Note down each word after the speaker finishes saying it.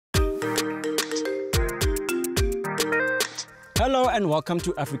Hello and welcome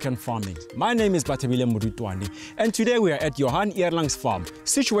to African Farming. My name is Bathabile Modutoane and today we are at Johan Eerlang's farm,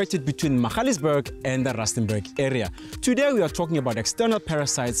 situated between Magaliesburg and the Rustenburg area. Today we are talking about external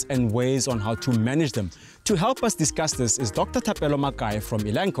parasites and ways on how to manage them. To help us discuss this is Dr. Thapelo Makae from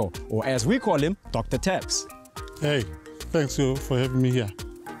Elanco, or as we call him, Dr. Taps. Hey, thanks for having me here.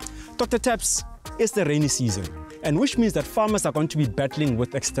 Dr. Taps, it's the rainy season, and which means that farmers are going to be battling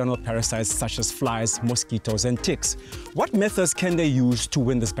with external parasites such as flies, mosquitoes and ticks. What methods can they use to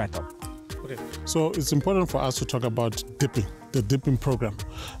win this battle? Okay, so it's important for us to talk about the dipping program.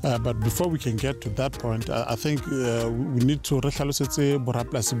 But before we can get to that point, I think we need to rehlalosetsa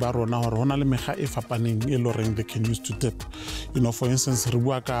borapolasi ba rona hore hona le mekgwa e fapaneng e loreng they can use to dip. You know, for instance, re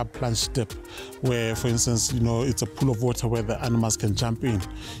bua ka plunge dip, where, for instance, you know, it's a pool of water where the animals can jump in.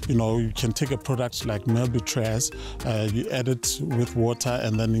 You know, you can take a product like Melbitrares, you add it with water,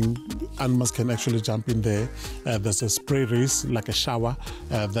 and then animals can actually jump in there. There's a spray race, like a shower,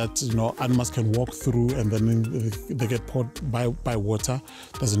 that, you know, animals can walk through, and then they get poured by water.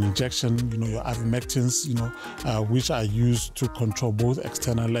 There's an injection, you know, your ivermectins, you know, which are used to control both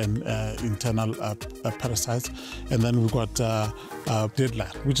external and internal parasites. And then we've got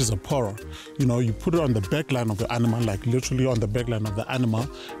deadline, which is a poro. You know, you put it on the back line of the animal, like literally on the back line of the animal,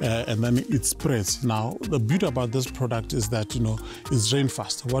 and then it spreads. Now, the beauty about this product is that, you know, it's rain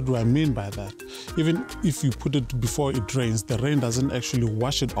fast. What do I mean by that? Even if you put it before it rains, the rain doesn't actually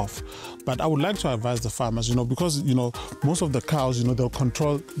wash it off. But I would like to advise the farmers, you know, because, you know, most of the cows, you know, they'll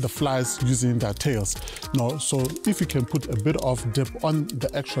control the flies using their tails. You know, so if you can put a bit of dip on the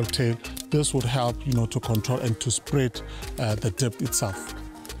actual tail, this would help, you know, to control and to spread the dip itself.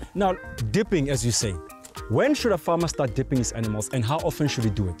 Now, dipping, as you say, when should a farmer start dipping his animals and how often should he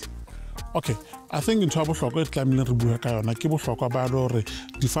do it? Okay, I think ntho ya bohlokwa e tlamehile re bua ka yona ke bohlokwa ba hore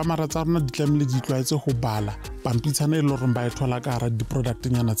di-farmera tsa rona di tlamehile di tlwaetse go bala pampitshana e le hore ba e thola ka hara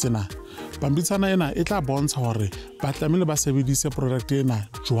di-productnyana tsena. Pampitshana ena e tla bontsha hore ba tlamehile ba sebedise product ena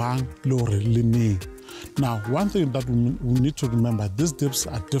jwang le hore le neng. Now, one thing that we need to remember, these dips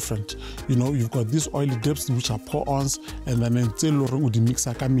are different. You know, you've got these oily dips which are pour-ons, and then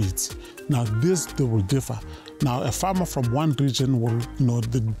now this, they will differ. Now, a farmer from one region will, you know,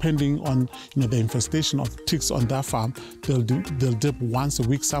 depending on, you know, the infestation of ticks on their farm, they'll dip once a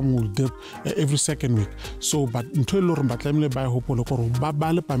week. Some will dip every second week. So, but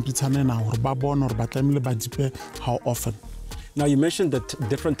how often? Now, you mentioned that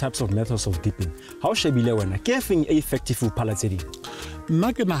different types of methods of dipping. How Shabile wena? Ke effective for palatedi?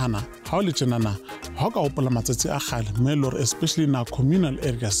 Nna ke nahana ha o le tjenana ha ka hopola matsatsi a kgale especially in our communal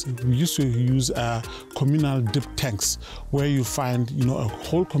areas, we used to use communal dip tanks where you find, you know, a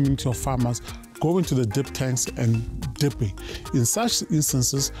whole community of farmers going to the dip tanks and dipping. In such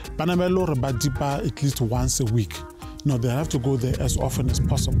instances, banamelo ba dippa at least once a week. No, they have to go there as often as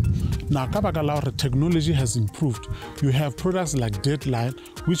possible. Now, technology has improved. You have products like Deadline,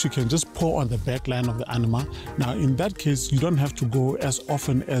 which you can just pour on the back line of the animal. Now, in that case, you don't have to go as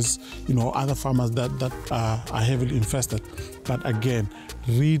often as, you know, other farmers that are heavily infested. But again,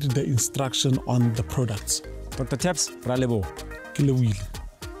 read the instruction on the products. Dr. Taps, ralebo. Kilewile.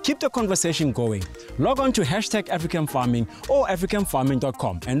 Keep the conversation going. Log on to #AfricanFarming or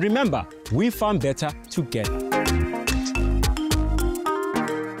africanfarming.com. And remember, we farm better together.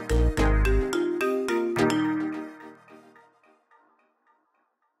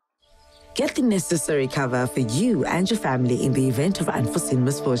 Get the necessary cover for you and your family in the event of unforeseen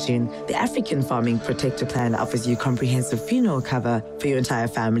misfortune. The African Farming Protector Plan offers you comprehensive funeral cover for your entire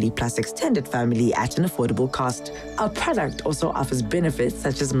family plus extended family at an affordable cost. Our product also offers benefits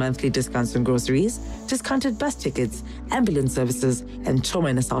such as monthly discounts on groceries, discounted bus tickets, ambulance services, and trauma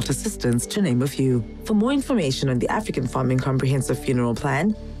and assault assistance, to name a few. For more information on the African Farming Comprehensive Funeral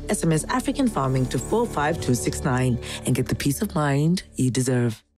Plan, SMS African Farming to 45269 and get the peace of mind you deserve.